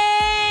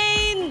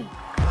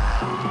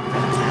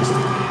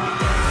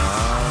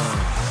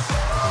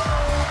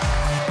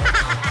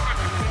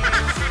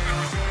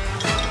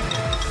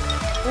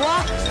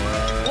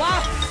 Wow!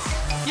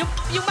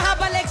 Yung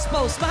mahaba legs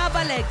pose,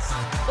 mahaba legs.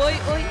 Uy!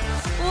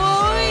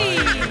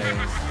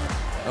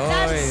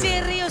 That's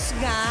serious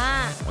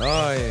nga.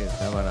 Oy,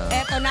 tama na.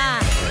 Eto na.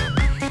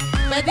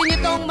 Pwede nyo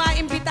itong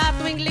maimbita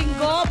tuwing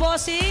linggo,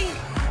 bossing.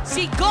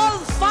 Si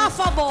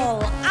Golfafable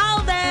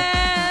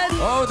Alden!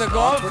 Oh, the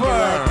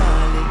golfer!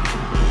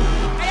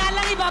 Kaya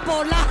lang iba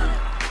bola.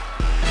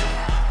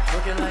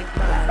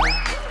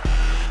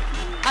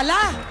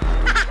 Ala!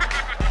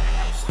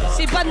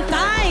 Si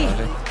Bantay!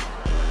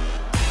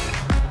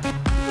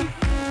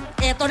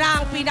 Ito na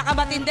ang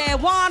pinakamatindi.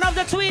 One of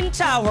the Twin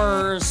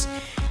Towers.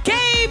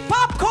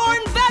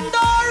 K-Popcorn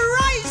Vendor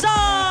Riza!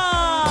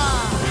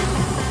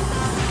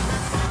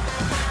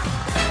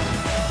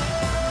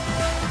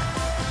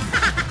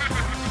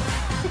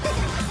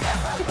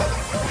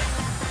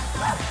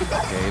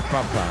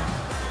 K-Papa.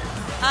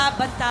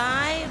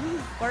 Bantay.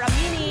 For a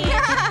minute.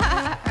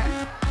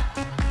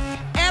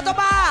 Eto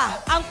ba?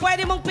 Ang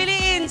pwede mong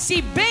piliin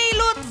si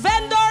Baylut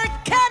Vendor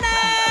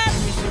Kenneth!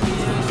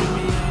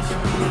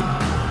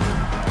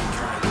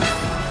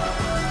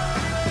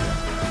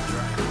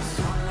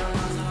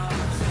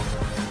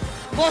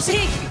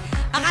 Bossing,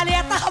 akala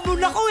yata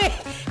hamon ako eh.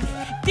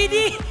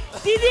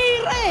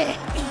 Tinire.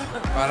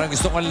 Parang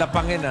gusto kong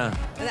lapangin, ah.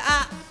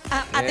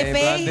 Ate Eh,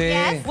 Faye,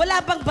 Brandy.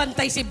 wala bang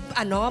bantay si,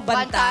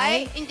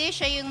 bantay? Hindi,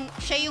 siya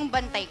yung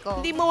bantay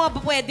ko. Hindi mo ba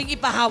pwedeng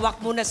ipahawak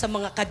muna sa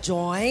mga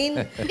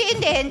ka-join?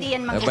 Hindi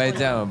yan Mabait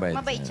yan, mabait.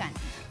 Mabait yan.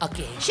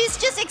 Okay. She's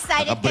just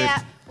excited Nakabrief.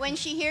 kaya when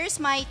she hears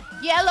my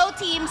yellow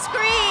team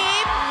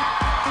scream,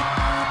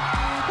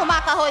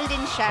 kumakahol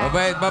din siya.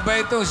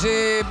 Mabait itong si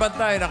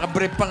Bantay.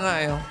 Nakabrief pa nga,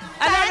 eh. oh.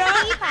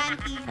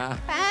 Panty. Ha?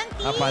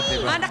 Panty. Panty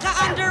ba?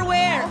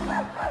 Naka-underwear.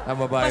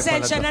 Babae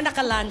Pasensya pala na,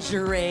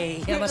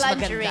 naka-lingerie. Mas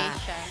Lingerie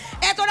maganda. siya.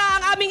 Ito na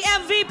ang aming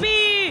MVP,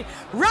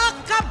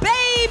 Rocka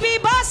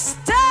Baby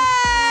Buster!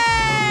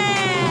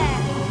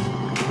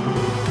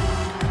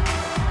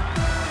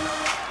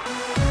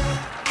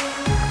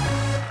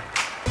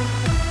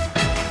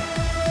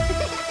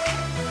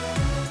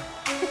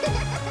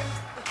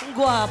 Ang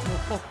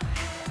gwapo.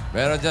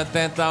 Meron dyan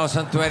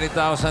 10,000,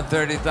 20,000,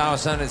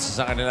 30,000. Isa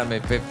sa kanila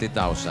may 50,000.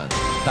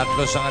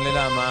 Tatlo sa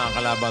kanila mga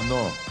kalaban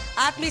mo.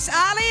 At Miss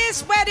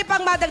Alice, pwede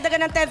pang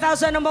madagdagan ng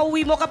 10,000 na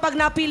mauwi mo kapag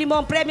napili mo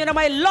ang premyo na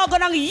may logo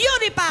ng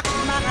Unipack.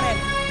 Mga karen,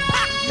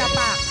 pack na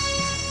pack.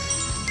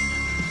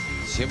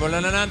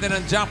 Simulan na natin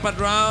ang jackpot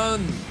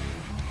round.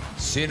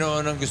 Sino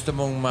ang gusto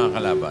mong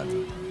makalaban?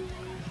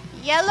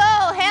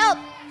 Yellow, help!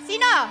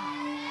 Sino?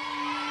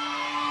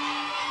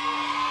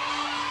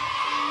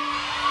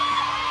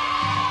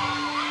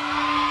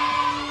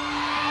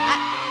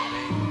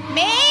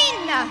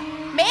 Maine!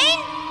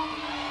 Maine?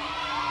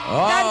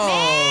 Oh! Dan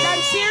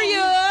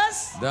serious?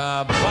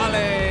 The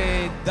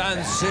Ballet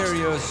Dance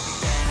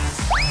Serious.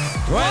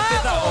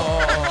 20,000.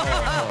 Oh,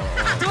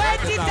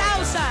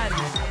 20,000.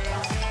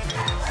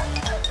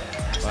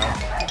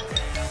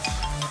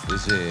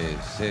 This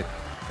is it.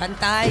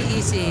 Pantay,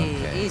 easy.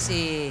 Okay.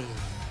 Easy.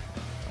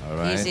 All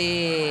right.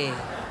 Easy.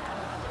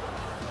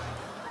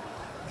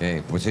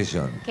 Okay,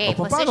 position. Okay, O,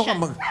 paano ka position.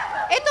 mag...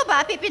 Ito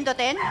ba,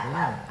 pipindutin?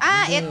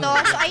 Ito.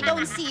 So I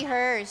don't see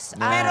hers.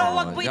 No. Pero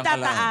wag mo Diyan ka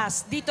lang. itataas.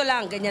 Dito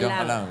lang, ganyan Diyan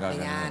ka lang. lang, ganyan.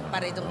 Ganyan,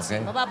 para itong Okay.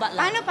 mababa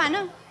lang. Paano?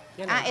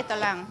 Ito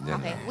lang.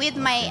 Yan Okay. lang. With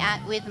my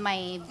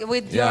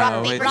With your Yeah, rock,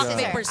 with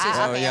paper, your- scissors.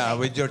 Oh, Okay, yeah,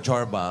 okay. with your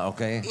chorba,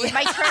 okay? With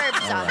my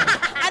cherbs.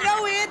 Ano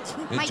with?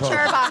 My With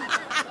cherba.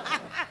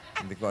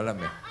 Hindi ko alam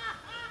eh.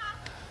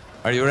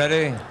 Are you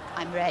ready?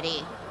 I'm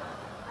ready.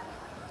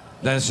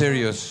 Dance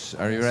Serious.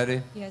 Are you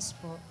ready? Yes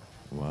po.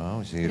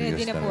 Wow, serious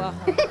Ready na po talaga. ako.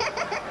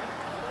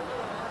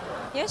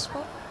 Yes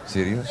po.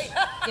 Serious?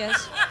 Yes.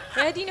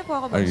 Ready na po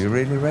ako, Are you boss.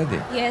 really ready?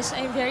 Yes,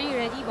 I'm very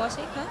ready,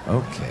 bossing, ha?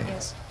 Okay.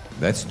 Yes.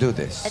 Let's do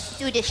this. Let's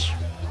do this.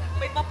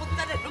 May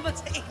papunta na naman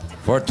sa ito.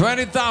 For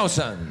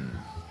 20,000.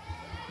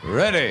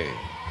 Ready.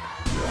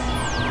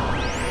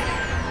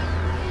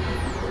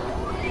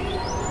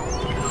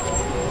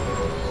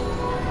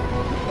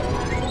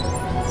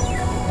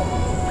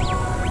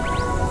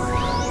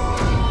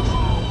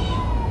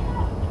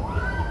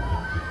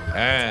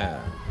 And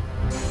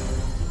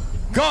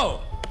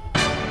go!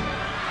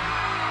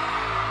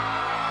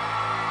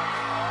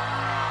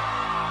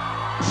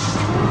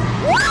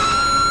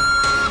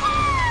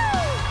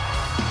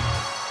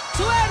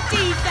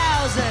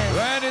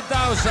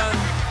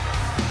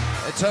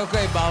 $20,000. It's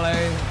okay,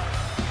 ballet.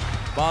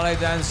 Ballet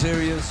Dance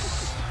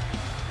Serious.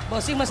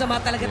 Bossing, masama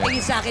talaga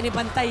tingin sa akin ni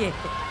Bantay eh.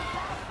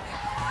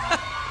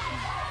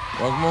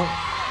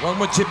 Wag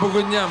mo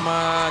chipugon niya,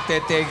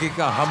 matetegi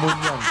ka, hamon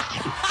yan.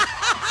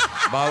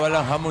 Bawal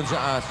ang hamon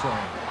sa aso.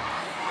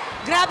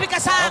 Grabe ka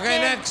sa akin. Okay,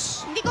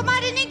 next. Hindi ko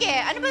marinig eh.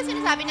 Ano ba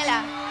sinasabi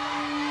nila?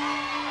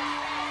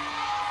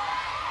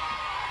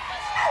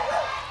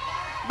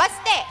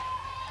 Baste!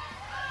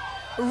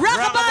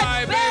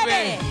 Rockabye,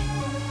 baby!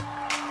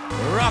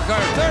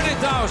 Rocker,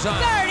 30,000.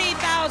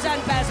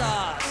 30,000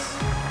 pesos.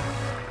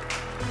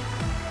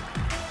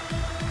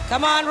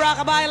 Come on,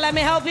 Rockabye, let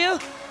me help you.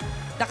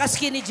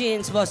 Naka-skinny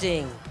jeans,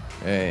 bossing.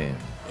 Hey.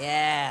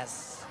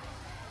 Yes.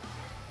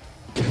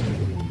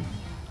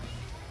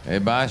 Hey,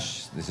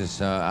 Bash. This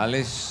is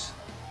Alice.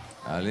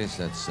 Alice,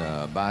 that's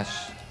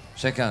Bash.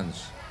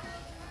 Seconds.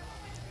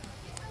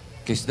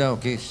 Kiss daw,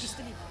 kiss.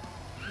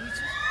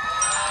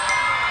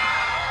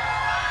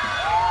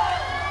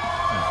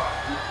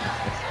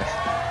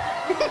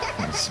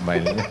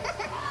 Smile niya.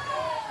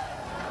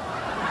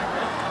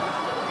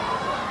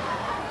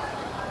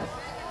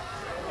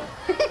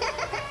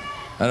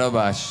 Hello,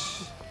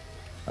 Bash.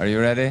 Are you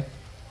ready?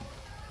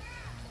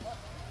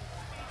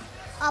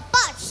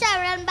 Apa,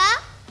 Sharon ba?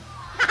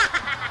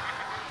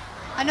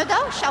 Ano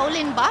daw?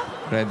 Shaolin ba?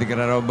 Ready ka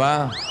na raw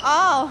ba?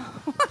 Oh.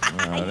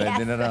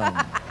 Ready na raw.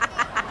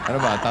 Ano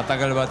ba?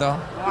 Tatagal ba to?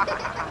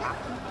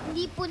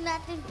 Hindi po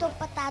natin to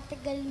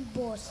patatagalin,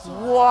 boss.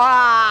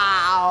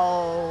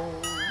 Wow!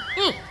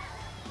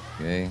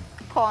 Okay.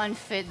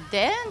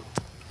 Confident.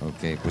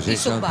 Okay,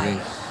 position, Isubay.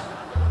 please.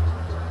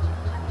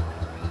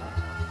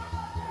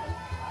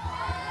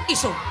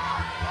 Iso.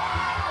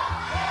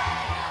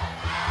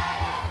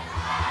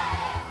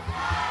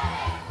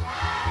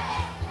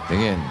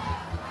 Tingin.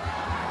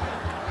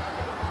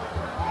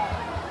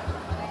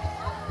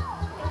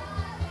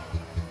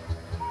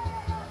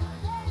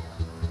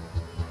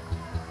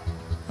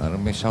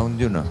 Parang may sound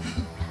yun, ah.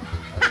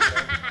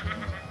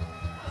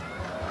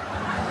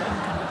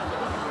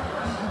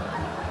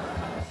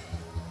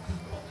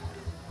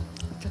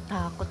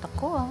 Natatakot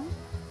ako, ah.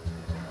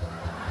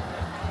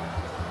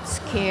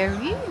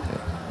 Scary.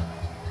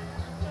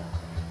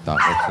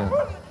 Takot siya.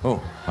 Oh,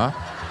 ha?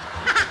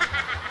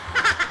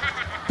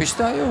 Fish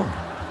tayo.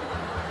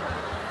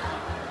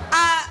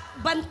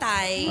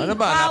 Bantay. Ano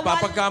ba?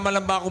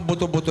 Napapagkamalan ba akong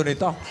buto-buto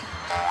nito?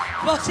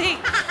 Bossing,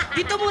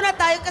 dito muna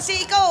tayo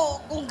kasi ikaw,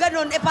 kung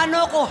ganun,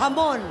 paano ako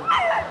hamon?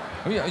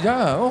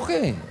 Yeah,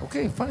 okay.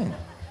 Okay, fine.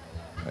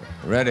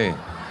 Ready?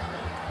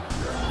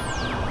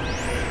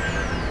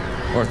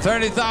 For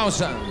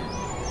 30,000.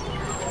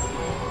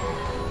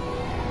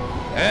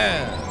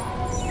 And...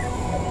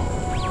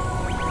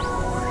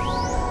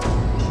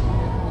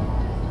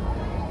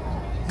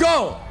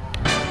 Go!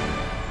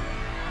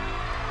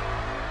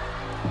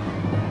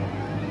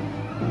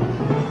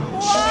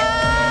 Wow!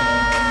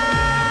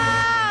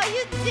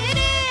 You did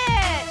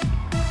it!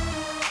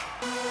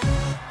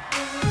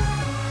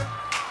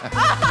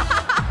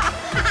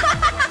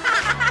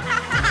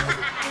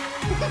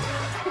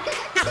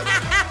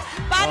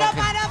 Paano?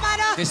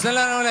 Kiss na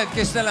lang ulit,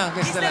 kiss na lang,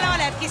 kiss Kiss na na lang. lang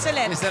ulit, kiss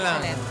ulit. Kiss na lang.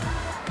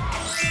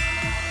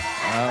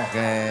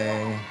 Okay.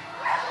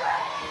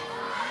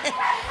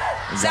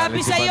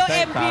 Sabi Galit si sa'yo,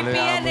 Bantay, MVP talo yung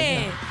yan abot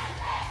eh. niya.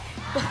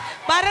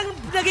 Parang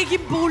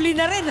nagiging bully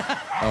na rin, ha?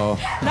 Oo.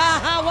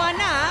 Nahahawa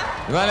na, ha?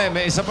 Vale,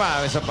 may isa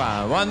pa, may isa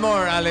pa. One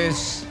more,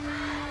 Alice.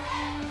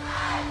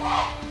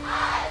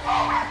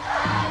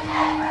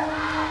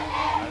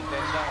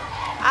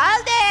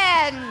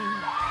 Alden!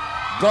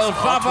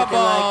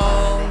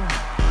 Golfable!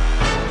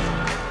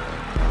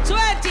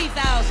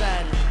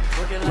 20,000.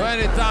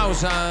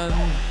 20,000.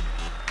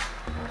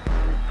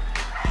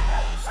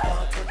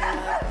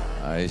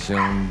 Ayos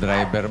yung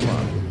driver mo.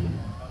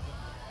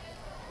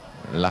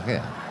 Laki,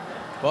 ah.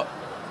 Po.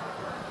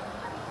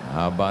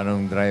 Haba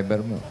nung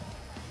driver mo.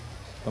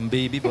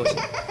 Pang-baby, boss.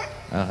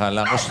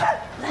 Akala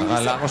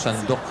ko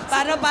sandok.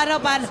 Paano?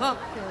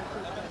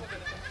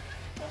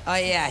 Oh,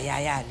 yeah,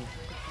 yan.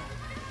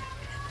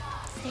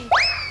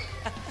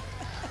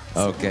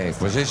 Okay,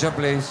 position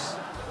please.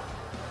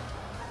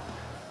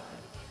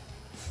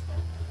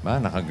 Ba,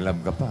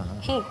 nakaglove ka pa, ha?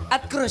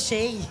 At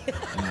crochet.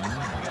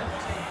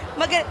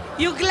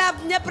 Yung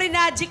glove niya,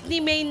 prinagic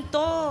ni Maine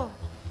to.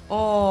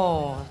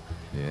 Oh.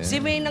 Yeah. Si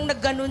Maine ang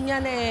nagganon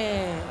yan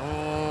eh.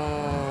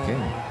 Okay.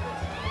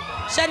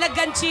 Siya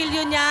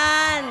nagganchilyo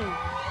niyan.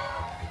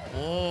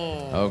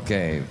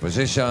 Okay,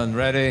 position,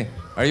 ready?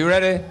 Are you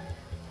ready?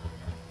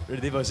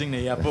 Ready, bossing.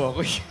 Nahiya po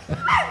ako.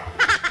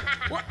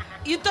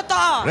 Yung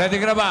totoo. Ready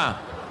ka na ba?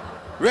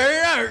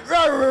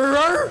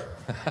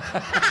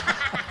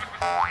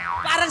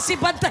 Parang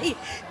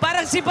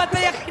si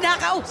Bantay ang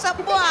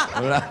kinakausap mo, ah.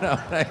 Wala na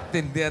ako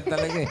naintindihan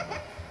talaga eh.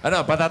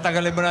 Ano,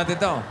 patatagalin mo natin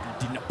to?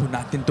 Hindi na po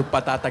natin ito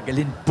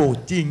patatagalin,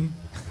 boting.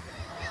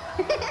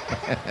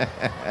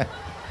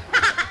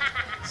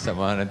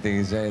 Sama ng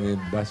tingin sa'yo ni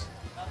Bas.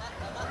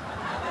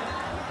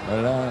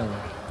 Wala.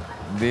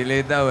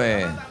 Dili daw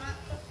eh.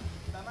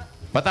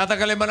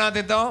 Patatagalin ba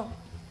natin to?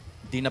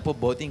 Hindi na po,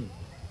 boting.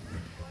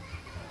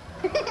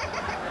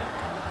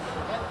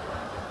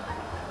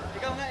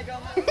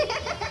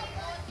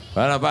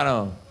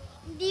 Paano?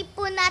 Hindi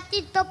po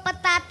natin to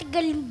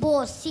patatagalin,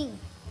 bossing.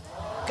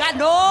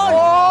 Ganon!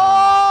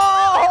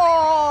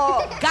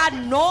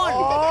 Ganon!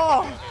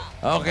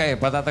 Okay,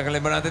 patatagalin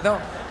ba natin to?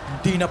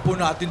 Hindi na po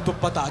natin ito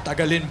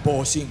patatagalin,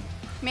 bossing.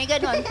 May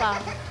ganon pa.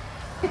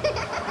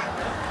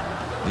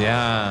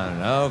 Yan,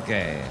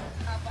 okay.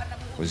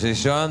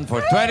 Position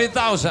for 20,000.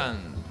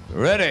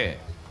 Ready?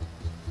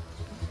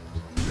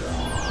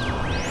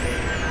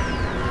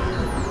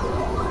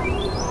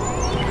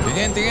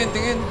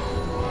 Tingin.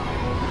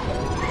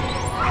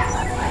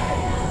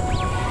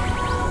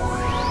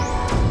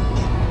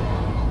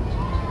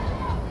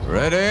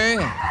 Ready?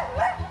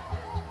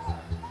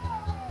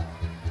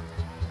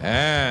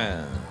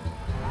 And...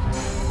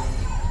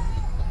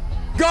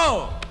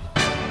 Go!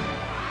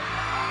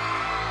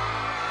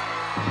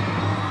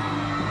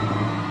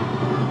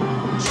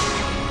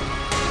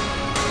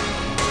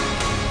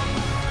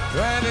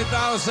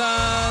 $20,000.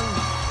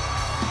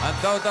 Ang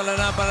total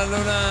na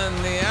panalunan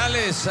ni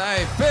Alice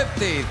ay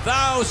 50,000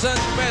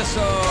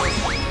 pesos.